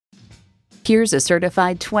Here's a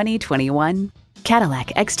certified 2021 Cadillac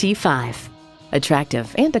XT5.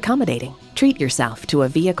 Attractive and accommodating, treat yourself to a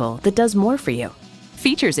vehicle that does more for you.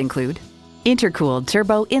 Features include intercooled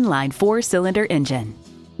turbo inline 4-cylinder engine,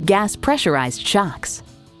 gas pressurized shocks,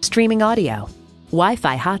 streaming audio,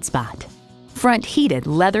 Wi-Fi hotspot, front heated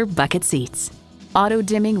leather bucket seats,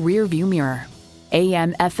 auto-dimming rear view mirror,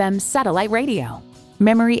 AM/FM satellite radio,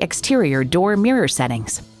 memory exterior door mirror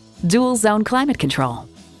settings, dual zone climate control,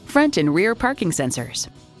 front and rear parking sensors,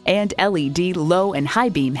 and LED low and high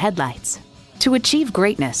beam headlights. To achieve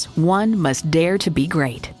greatness, one must dare to be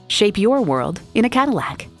great. Shape your world in a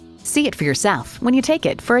Cadillac. See it for yourself when you take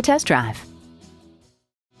it for a test drive.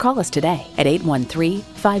 Call us today at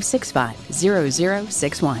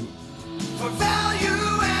 813-565-0061.